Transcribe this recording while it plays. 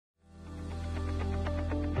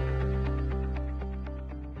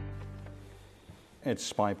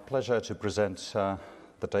It's my pleasure to present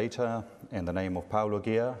the data in the name of Paulo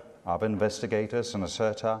Ghia, our investigators and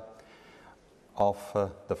Acerta,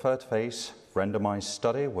 of the third phase randomized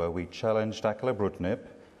study where we challenged acalabrutinib,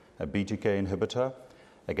 a BTK inhibitor,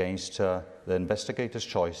 against the investigator's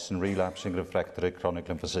choice in relapsing refractory chronic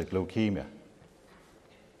lymphocytic leukemia.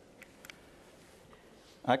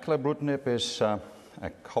 Acalabrutinib is a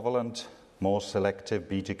covalent, more selective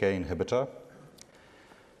BTK inhibitor.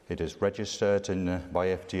 It is registered by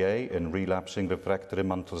FDA in relapsing refractory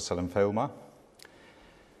mantle cell lymphoma,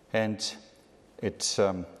 and it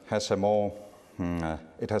has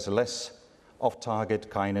a less off-target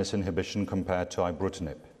kinase inhibition compared to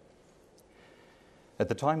ibrutinib. At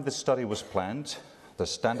the time this study was planned, the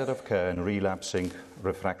standard of care in relapsing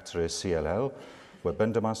refractory CLL were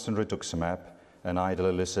bendamustine rituximab and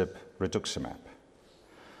idelalisib rituximab.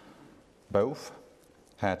 Both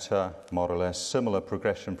had more or less similar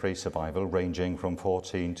progression-free survival ranging from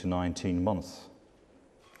 14 to 19 months.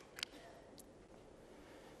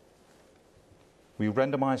 We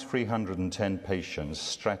randomized 310 patients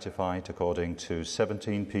stratified according to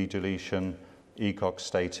 17p deletion, ECOG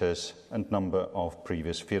status, and number of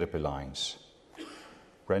previous therapy lines.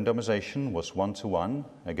 Randomization was 1-to-1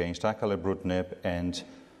 against acalabrutinib and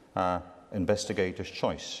investigator's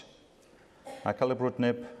choice.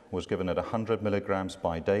 Acalabrutinib was given at 100 milligrams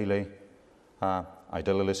bi-daily,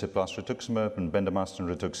 idelalisib plus rituximab and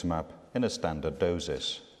bendamustine rituximab in a standard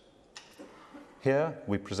doses. Here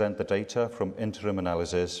we present the data from interim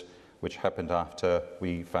analysis, which happened after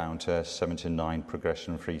we found 79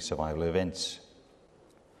 progression-free survival events.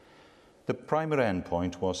 The primary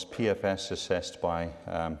endpoint was PFS assessed by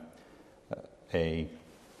an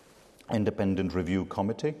independent review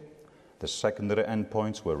committee. The secondary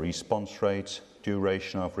endpoints were response rates,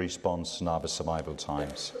 duration of response, and other survival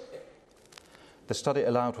times. The study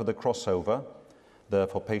allowed for the crossover.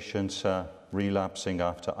 Therefore, patients relapsing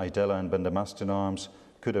after idela and bendamustine arms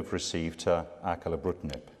could have received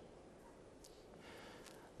acalabrutinib.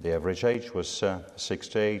 The average age was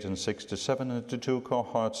 68 and 67 in the two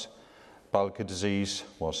cohorts. Bulky disease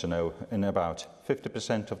was in about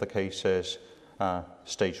 50% of the cases,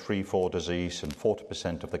 stage 3-4 disease in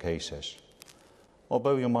 40% of the cases.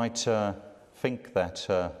 Although you might think that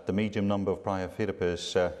the median number of prior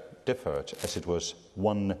therapies differed, as it was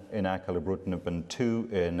 1 in acalabrutinib and 2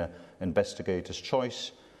 in investigator's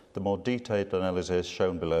choice, the more detailed analysis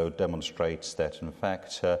shown below demonstrates that, in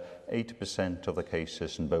fact, 80% of the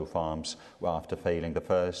cases in both arms were after failing the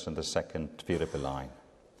first and the second therapy line.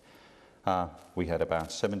 We had about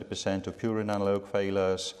 70% of purine analog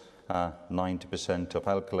failures, 90% of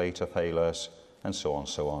alkylator failures, and so on,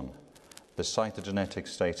 so on. The cytogenetic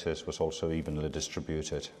status was also evenly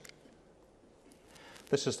distributed.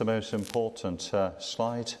 This is the most important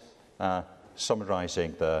slide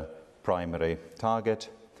summarizing the primary target.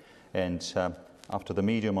 And after the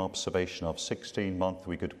medium observation of 16 months,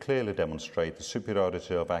 we could clearly demonstrate the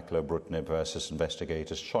superiority of acalabrutinib versus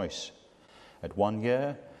investigator's choice. At 1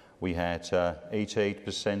 year, we had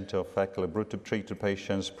 88% of acalabrutinib treated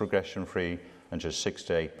patients progression-free and just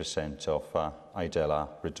 68% of idela,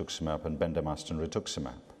 rituximab, and bendamustine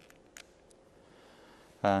rituximab.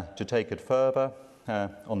 To take it further,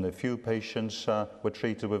 only a few patients were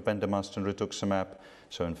treated with bendamustine rituximab.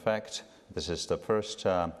 So, in fact, this is the first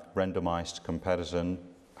randomized comparison,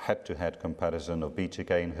 head-to-head comparison of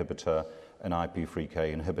BTK inhibitor and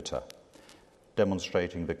IP3K inhibitor,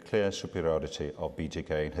 demonstrating the clear superiority of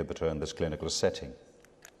BTK inhibitor in this clinical setting.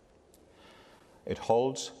 It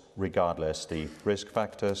holds regardless the risk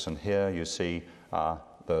factors, and here you see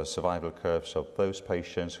the survival curves of those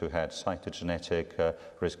patients who had cytogenetic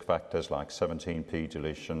risk factors like 17p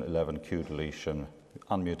deletion, 11q deletion,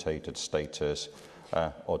 unmutated status,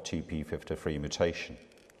 or TP53 mutation.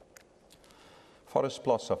 Forest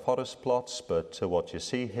plots are forest plots, but what you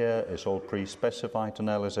see here is all pre-specified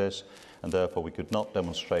analysis, and therefore we could not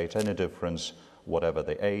demonstrate any difference whatever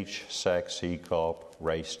the age, sex, ECOG,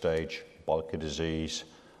 race, stage, bulky disease,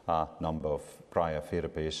 number of prior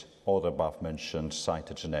therapies, or the above-mentioned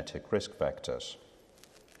cytogenetic risk factors.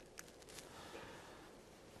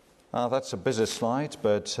 That's a busy slide,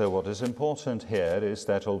 but what is important here is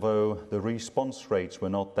that although the response rates were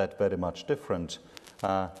not that very much different,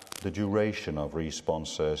 the duration of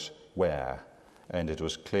responses were, and it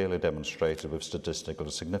was clearly demonstrated with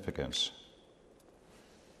statistical significance.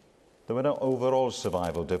 There were no overall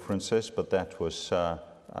survival differences, but that was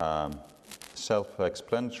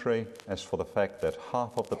self-explanatory as for the fact that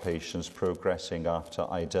half of the patients progressing after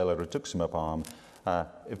idela rituximab arm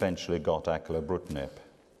eventually got acalabrutinib.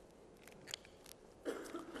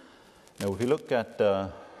 Now, if you look at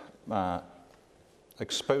the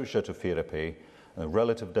exposure to therapy,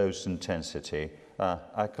 relative dose intensity, in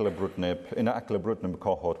acalabrutinib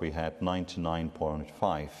cohort we had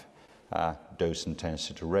 99.5 dose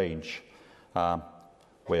intensity range,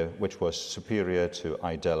 which was superior to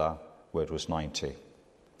IDELA, where it was 90.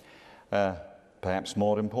 Perhaps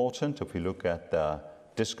more important, if we look at the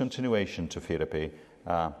discontinuation to therapy,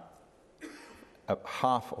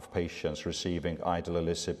 half of patients receiving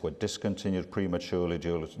idelalisib were discontinued prematurely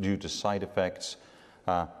due to side effects.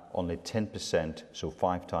 Only 10%, so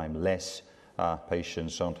 5 times less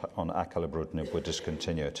patients on acalabrutinib were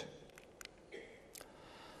discontinued.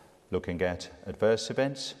 Looking at adverse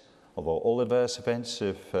events, although all adverse events,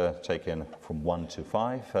 if taken from 1 to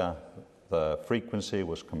 5, the frequency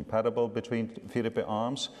was comparable between therapy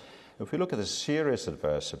arms. If we look at the serious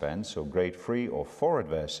adverse events, or grade 3 or 4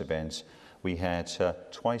 adverse events, we had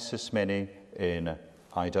twice as many in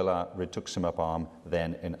IDELA rituximab arm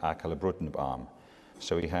than in acalabrutinib arm.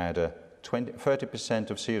 So we had 30%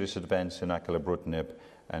 of serious events in acalabrutinib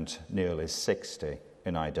and nearly 60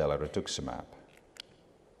 in IDELA rituximab.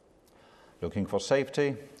 Looking for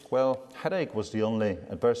safety, well, headache was the only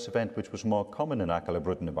adverse event which was more common in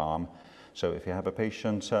acalabrutinib arm. So if you have a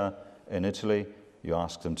patient in Italy, you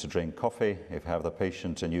ask them to drink coffee. If you have the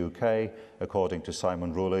patient in UK, according to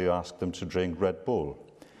Simon Ruler, you ask them to drink Red Bull.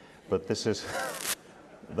 But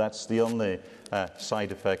that's the only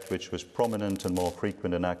side effect which was prominent and more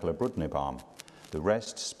frequent in acalabrutinib arm. The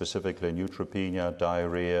rest, specifically neutropenia,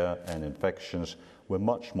 diarrhea, and infections, were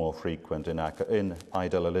much more frequent in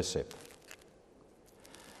idelalisib.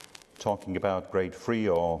 Talking about grade 3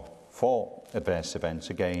 or 4 adverse events,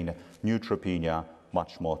 again, neutropenia,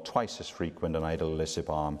 much more, twice as frequent in idelalisib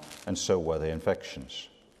arm, and so were the infections.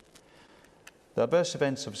 The adverse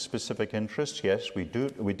events of specific interest, yes, we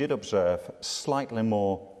did observe slightly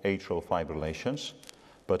more atrial fibrillations,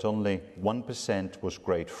 but only 1% was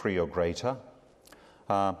grade 3 or greater.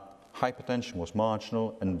 Hypertension was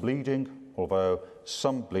marginal, and bleeding, although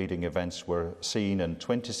some bleeding events were seen in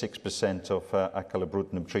 26% of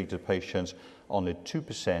acalabrutinib-treated patients, only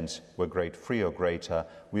 2% were grade 3 or greater.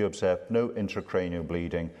 We observed no intracranial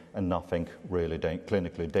bleeding and nothing really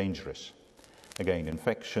clinically dangerous. Again,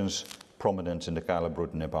 infections prominent in the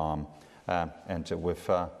acalabrutinib arm and with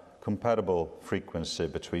comparable frequency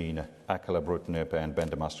between acalabrutinib and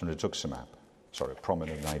bendamustine rituximab.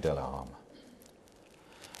 Prominent in IDELA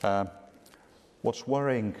arm. What's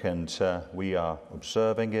worrying and we are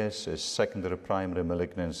observing is secondary primary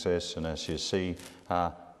malignancies, and as you see,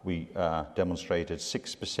 we demonstrated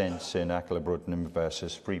 6% in acalabrutinib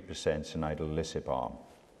versus 3% in idelalisib arm.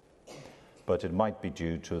 But it might be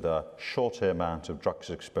due to the shorter amount of drugs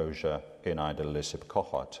exposure in idelalisib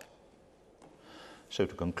cohort. So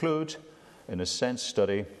to conclude, in a sense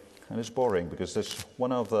study, and it's boring because this is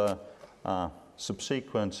one of the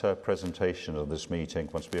subsequent presentation of this meeting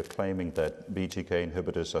once we are claiming that BTK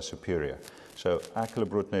inhibitors are superior. So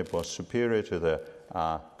acalabrutinib was superior to the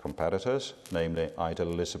competitors, namely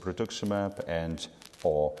idelalisib rituximab and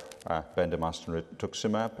or bendamustine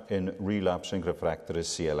rituximab in relapsing refractory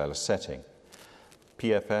CLL setting.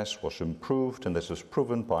 PFS was improved, and this was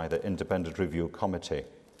proven by the independent review committee.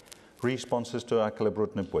 Responses to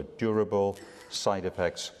acalabrutinib were durable, side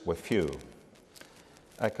effects were few.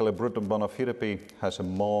 Acalabrutinib monotherapy has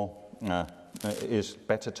is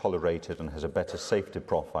better tolerated and has a better safety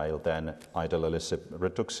profile than idelalisib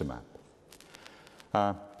rituximab.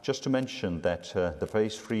 Just to mention that the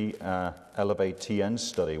phase 3 ELEVATE-TN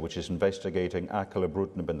study, which is investigating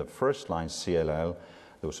acalabrutinib in the first-line CLL,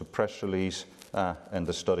 there was a press release and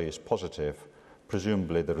the study is positive.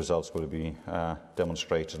 Presumably the results will be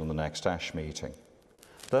demonstrated on the next ASH meeting.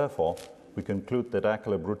 Therefore, we conclude that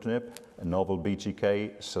acalabrutinib, a novel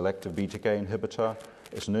selective BTK inhibitor,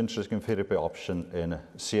 is an interesting therapy option in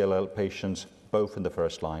CLL patients, both in the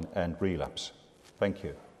first line and relapse. Thank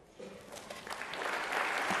you.